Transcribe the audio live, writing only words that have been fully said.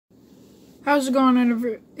How's it going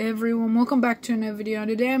on, everyone? Welcome back to another video.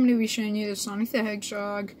 Today I'm going to be showing you the Sonic the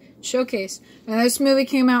Hedgehog showcase. Now, this movie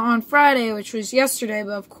came out on Friday, which was yesterday,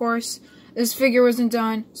 but of course this figure wasn't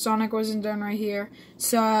done. Sonic wasn't done right here.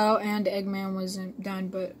 And Eggman wasn't done,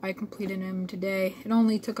 but I completed him today. It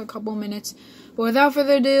only took a couple minutes. But without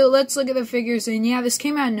further ado, let's look at the figures. And yeah, this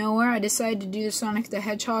came out of nowhere. I decided to do the Sonic the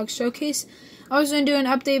Hedgehog showcase. I was going to do an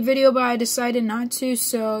update video, but I decided not to.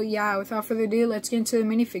 So yeah, without further ado, let's get into the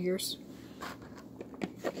minifigures.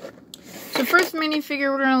 So first minifigure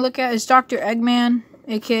we're going to look at is Dr. Eggman,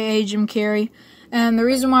 aka Jim Carrey. And the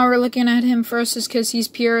reason why we're looking at him first is because he's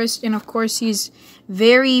purest, and of course he's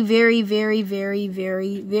very easy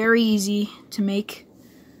to make.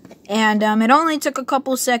 And it only took a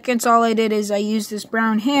couple seconds. All I did is I used this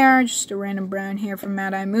brown hair, just a random brown hair from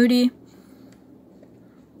Mad Eye Moody.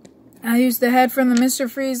 I used the head from the Mr.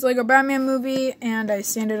 Freeze Lego Batman movie, and I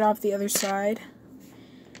sanded off the other side.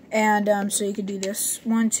 And so you could do this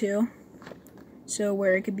one too, so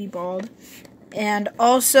where it could be bald. And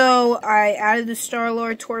also I added the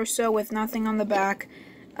Star-Lord torso with nothing on the back,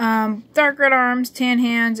 dark red arms, tan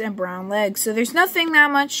hands, and brown legs. So there's nothing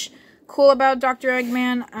that much cool about Dr.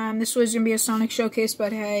 Eggman. This was going to be a Sonic showcase,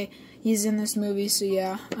 but hey, he's in this movie, so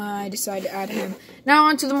yeah, I decided to add him. Now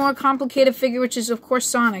on to the more complicated figure, which is of course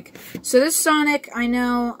Sonic. So this Sonic, I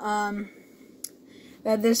know,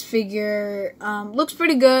 that this figure looks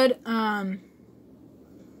pretty good.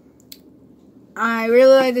 I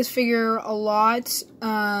really like this figure a lot.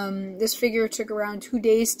 This figure took around 2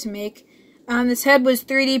 days to make. This head was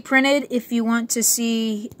 3D printed. If you want to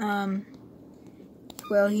see,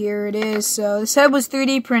 well, here it is. So this head was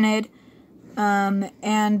 3D printed,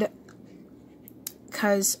 and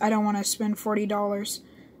because I don't want to spend $40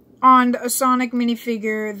 on a Sonic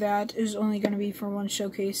minifigure that is only going to be for one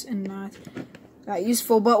showcase and not that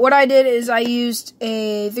useful. But what I did is I used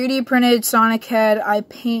a 3D printed Sonic head.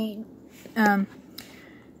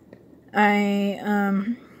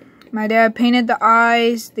 My dad painted the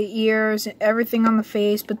eyes, the ears, everything on the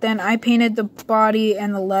face, but then I painted the body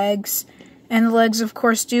and the legs. And the legs, of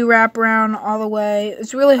course, do wrap around all the way.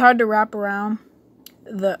 It's really hard to wrap around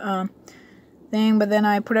the thing, but then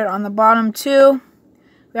I put it on the bottom too.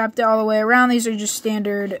 Wrapped it all the way around. These are just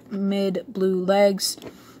standard mid-blue legs.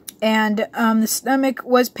 And the stomach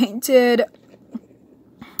was painted,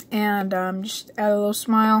 and just add a little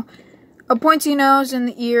smile. A pointy nose, and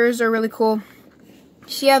the ears are really cool.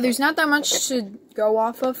 So yeah, there's not that much to go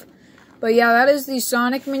off of. But yeah, that is the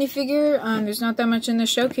Sonic minifigure. There's not that much in the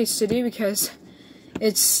showcase to do because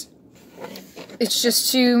it's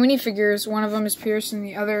just two minifigures. One of them is pierced and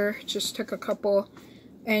the other just took a couple.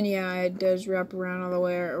 And yeah, it does wrap around all the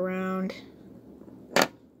way around.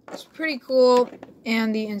 It's pretty cool,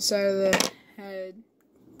 and the inside of the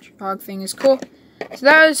hedgehog thing is cool. So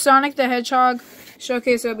that is Sonic the Hedgehog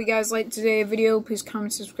showcase. I hope you guys liked today's video. Please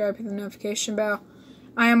comment, subscribe, hit the notification bell.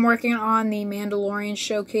 I am working on the Mandalorian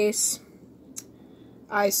showcase.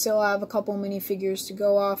 I still have a couple minifigures to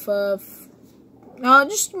go off of.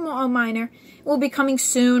 Just a minor. It will be coming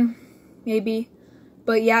soon, maybe.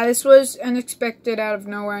 But yeah, this was unexpected out of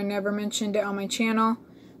nowhere. I never mentioned it on my channel.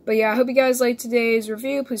 But yeah, I hope you guys liked today's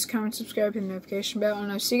review. Please comment, subscribe, hit the notification bell,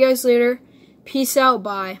 and I'll see you guys later. Peace out,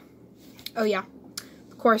 bye. Oh yeah,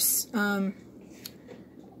 of course, I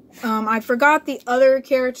forgot the other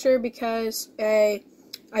character because I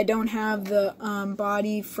don't have the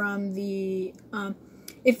body from the,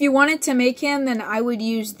 if you wanted to make him, then I would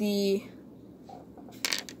use the,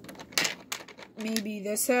 maybe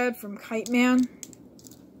this head from Kite Man.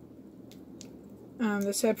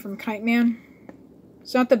 This head from Kite Man.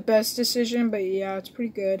 It's not the best decision, but yeah, it's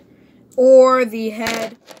pretty good. Or the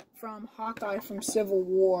head from Hawkeye from Civil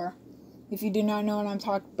War. If you do not know what I'm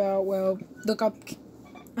talking about, well, look up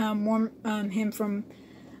him from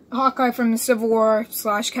Hawkeye from the Civil War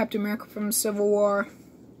 / Captain America from the Civil War.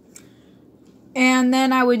 And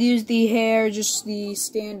then I would use the hair, just the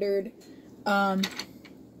standard,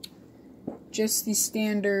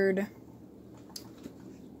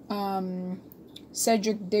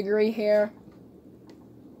 Cedric Diggory hair.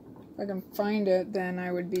 If I can find it, then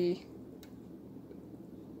I would be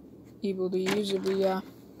able to use it, but yeah.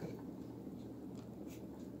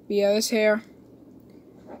 But yeah, this hair.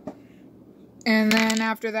 And then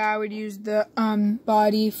after that, I would use the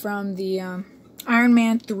body from the Iron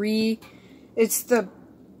Man 3. It's the,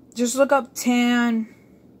 just look up tan,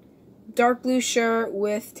 dark blue shirt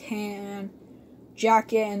with tan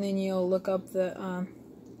jacket, and then you'll look up the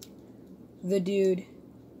dude.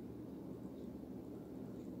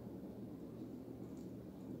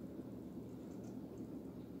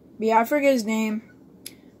 But yeah, I forget his name.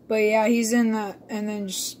 But yeah, he's in the, and then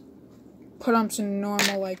just put on some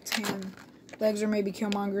normal, like, tan legs or maybe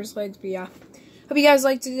Killmonger's legs. But yeah. Hope you guys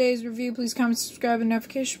liked today's review. Please comment, subscribe, and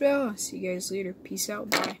notification bell. I'll see you guys later. Peace out.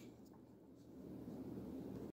 Bye.